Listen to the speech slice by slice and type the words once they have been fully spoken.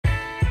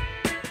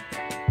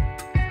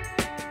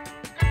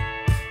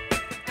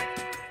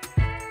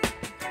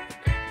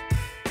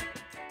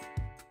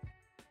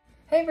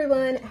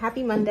everyone,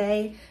 happy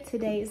Monday.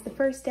 Today is the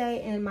first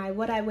day in my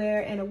What I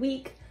Wear in a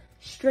Week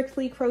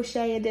strictly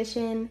crochet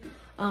edition.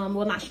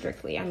 Well, not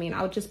strictly, I mean,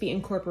 I'll just be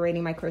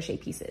incorporating my crochet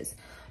pieces.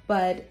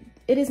 But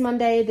it is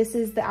Monday, this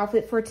is the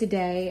outfit for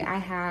today. I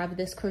have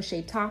this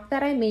crochet top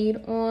that I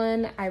made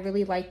on. I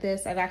really like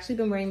this. I've actually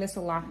been wearing this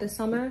a lot this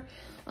summer.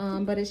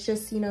 But it's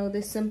just, you know,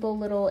 this simple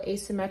little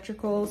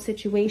asymmetrical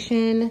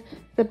situation.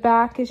 The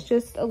back is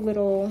just a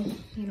little,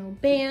 you know,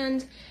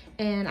 band.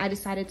 And I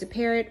decided to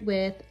pair it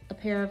with a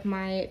pair of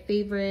my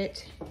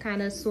favorite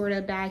kind of sort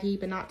of baggy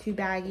but not too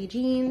baggy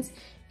jeans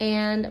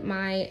and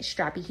my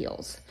strappy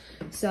heels.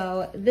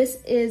 So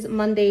this is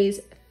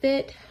Monday's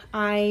fit.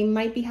 I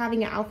might be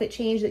having an outfit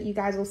change that you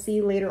guys will see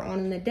later on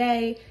in the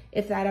day.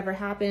 If that ever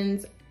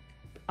happens,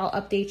 I'll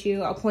update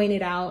you, I'll point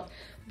it out.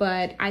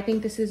 But I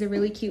think this is a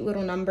really cute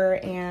little number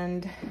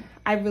and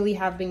I really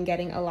have been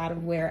getting a lot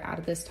of wear out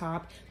of this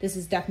top. This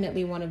is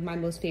definitely one of my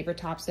most favorite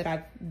tops that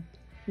I've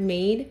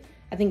made.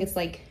 I think it's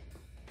like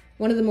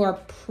one of the more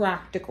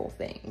practical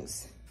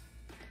things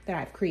that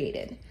I've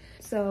created.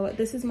 So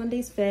this is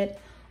Monday's fit.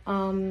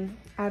 I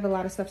have a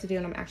lot of stuff to do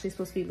and I'm actually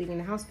supposed to be leaving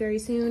the house very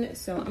soon.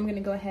 So I'm gonna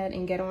go ahead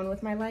and get on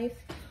with my life.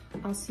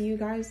 I'll see you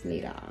guys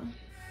later.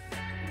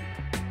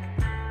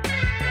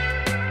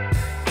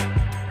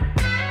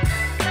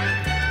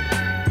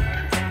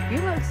 You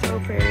look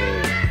so pretty.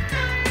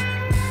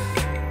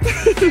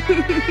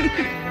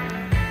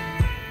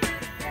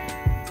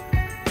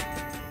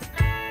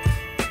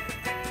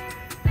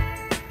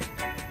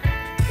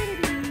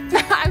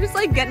 I was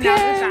like getting out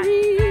of the shot.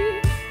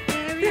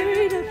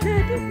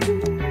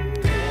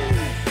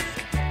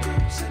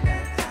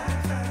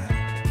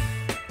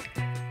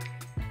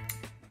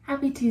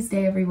 Happy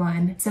Tuesday,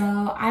 everyone. So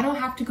I don't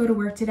have to go to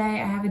work today.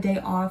 I have a day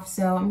off,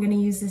 so I'm gonna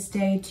use this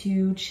day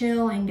to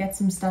chill and get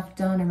some stuff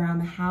done around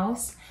the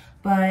house.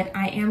 But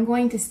I am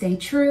going to stay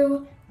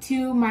true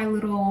to my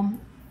little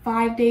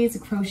 5 days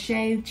of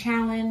crochet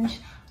challenge.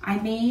 I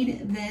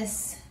made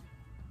this,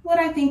 what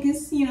I think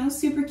is, you know,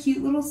 super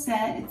cute little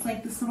set. It's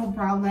like this little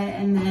bralette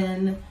and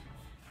then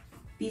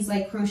these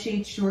like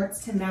crocheted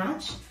shorts to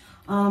match.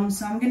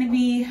 So I'm gonna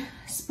be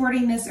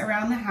sporting this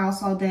around the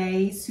house all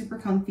day, super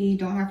comfy,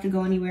 don't have to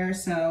go anywhere.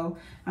 So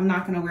I'm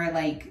not gonna wear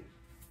like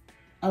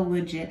a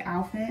legit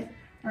outfit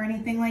or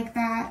anything like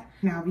that.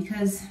 Now,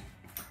 because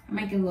I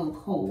might get a little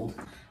cold,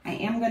 I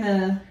am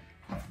gonna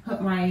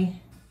put my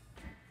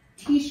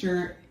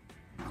t-shirt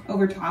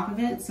over top of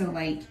it, so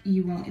like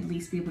you won't at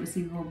least be able to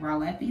see the little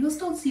bralette, but you'll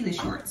still see the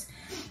shorts.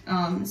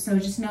 So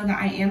just know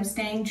that I am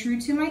staying true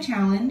to my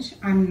challenge.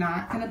 I'm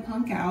not gonna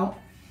punk out.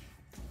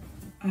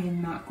 I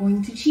am not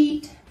going to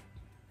cheat,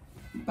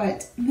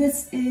 but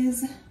this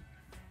is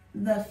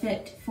the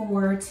fit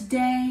for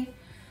today.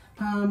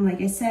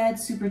 Like I said,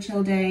 super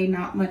chill day,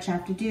 not much I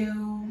have to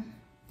do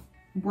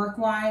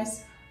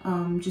work-wise.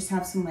 Just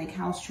have some like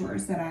house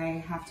chores that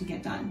I have to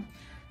get done.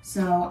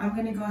 So I'm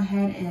gonna go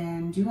ahead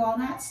and do all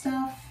that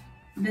stuff.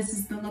 This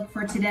is the look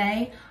for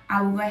today.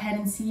 I will go ahead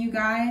and see you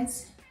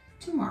guys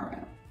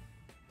tomorrow.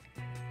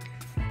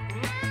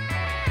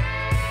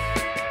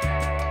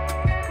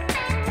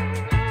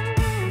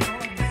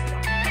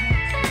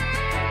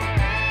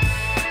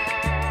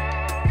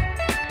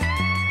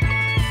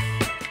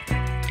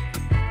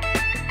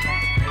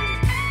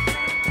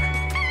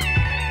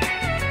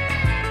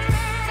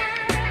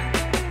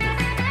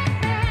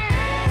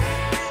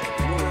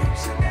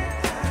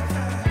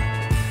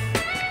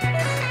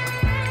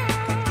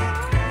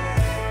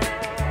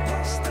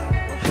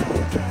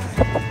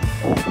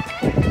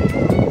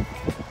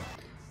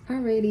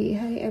 Alrighty,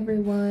 hi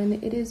everyone.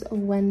 It is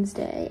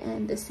Wednesday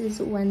and this is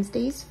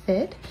Wednesday's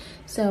fit.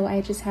 So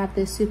I just have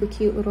this super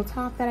cute little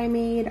top that I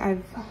made.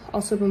 I've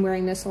also been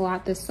wearing this a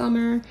lot this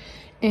summer,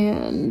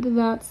 and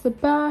that's the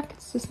back.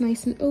 It's just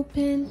nice and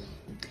open.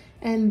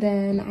 And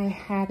then I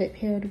have it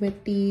paired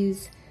with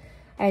these,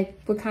 I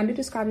would kind of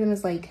describe them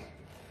as like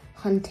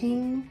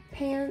hunting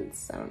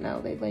pants. I don't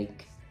know, they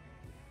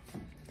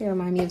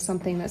remind me of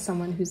something that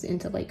someone who's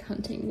into like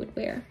hunting would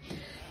wear.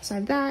 So I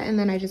have that, and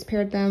then I just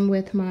paired them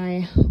with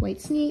my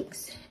white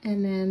sneaks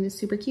and then this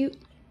super cute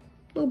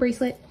little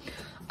bracelet.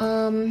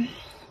 But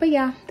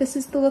yeah, this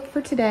is the look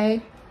for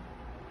today.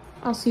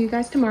 I'll see you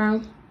guys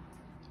tomorrow.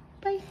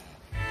 Bye.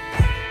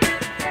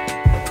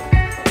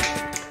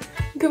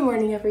 Good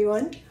morning,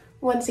 everyone.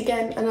 Once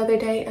again, another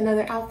day,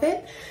 another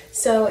outfit.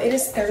 So it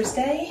is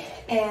Thursday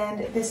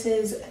and this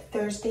is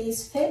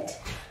Thursday's fit.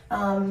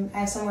 I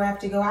have somewhere I have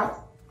to go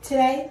out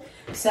today.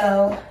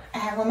 So I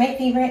have on my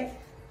favorite,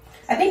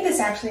 I think this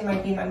actually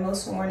might be my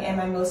most worn and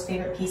my most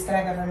favorite piece that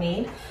I've ever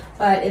made,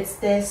 but it's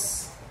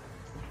this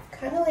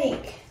kind of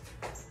like,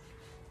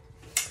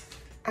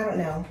 I don't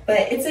know,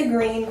 but it's a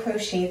green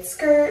crocheted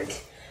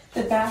skirt.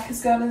 The back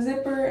has got a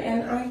zipper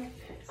and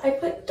I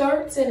put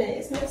darts in it.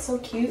 Isn't that so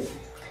cute?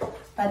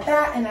 But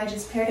that, and I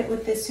just paired it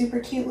with this super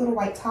cute little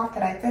white top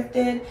that I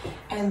thrifted.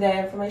 And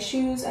then for my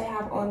shoes, I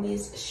have on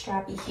these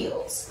strappy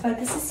heels. But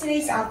this is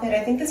today's outfit.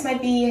 I think this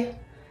might be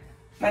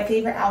my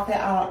favorite outfit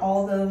out of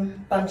all the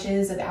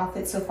bunches of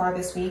outfits so far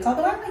this week,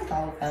 although I liked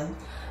all of them.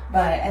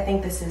 But I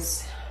think this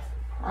is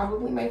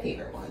probably my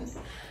favorite one.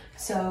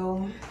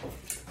 So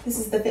this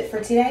is the fit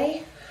for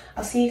today.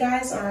 I'll see you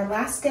guys on our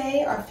last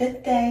day, our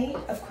 5th day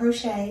of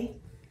crochet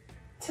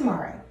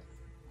tomorrow.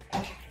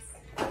 Okay.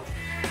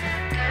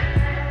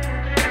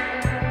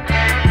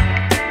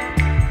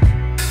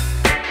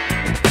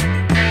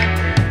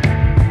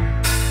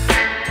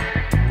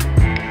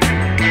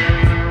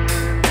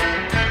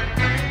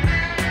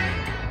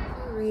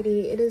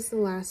 It is the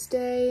last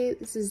day.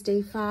 This is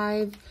day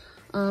 5.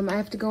 I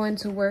have to go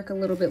into work a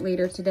little bit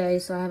later today,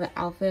 so I have an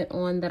outfit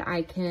on that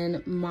I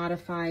can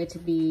modify to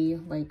be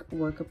like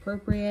work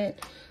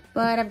appropriate,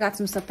 but I've got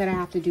some stuff that I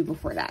have to do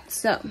before that.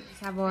 So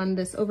I have on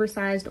this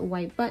oversized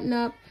white button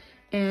up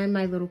and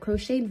my little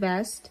crocheted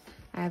vest.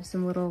 I have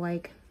some little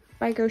like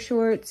biker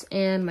shorts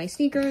and my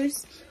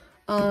sneakers.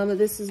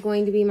 This is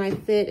going to be my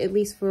fit, at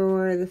least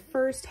for the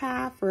first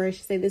half, or I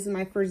should say this is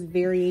my first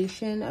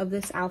variation of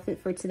this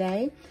outfit for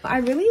today. I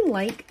really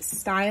like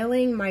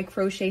styling my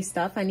crochet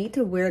stuff. I need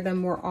to wear them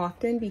more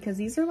often because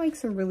these are like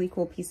some really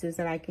cool pieces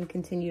that I can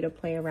continue to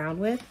play around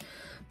with,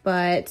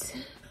 but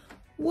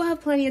we'll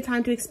have plenty of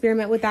time to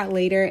experiment with that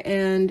later.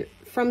 And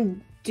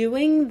from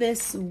doing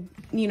this,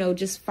 you know,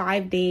 just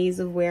 5 days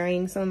of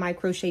wearing some of my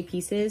crochet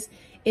pieces,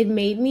 it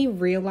made me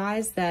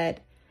realize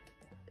that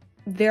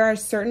there are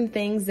certain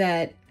things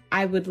that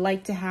I would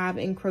like to have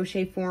in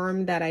crochet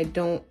form that I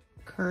don't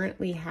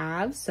currently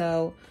have.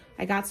 So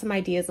I got some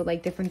ideas of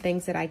like different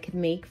things that I could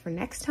make for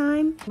next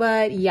time.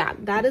 But yeah,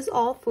 that is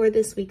all for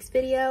this week's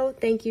video.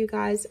 Thank you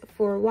guys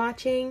for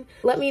watching.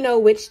 Let me know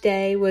which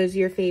day was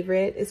your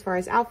favorite as far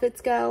as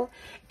outfits go,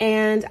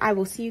 and I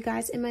will see you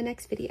guys in my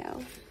next video.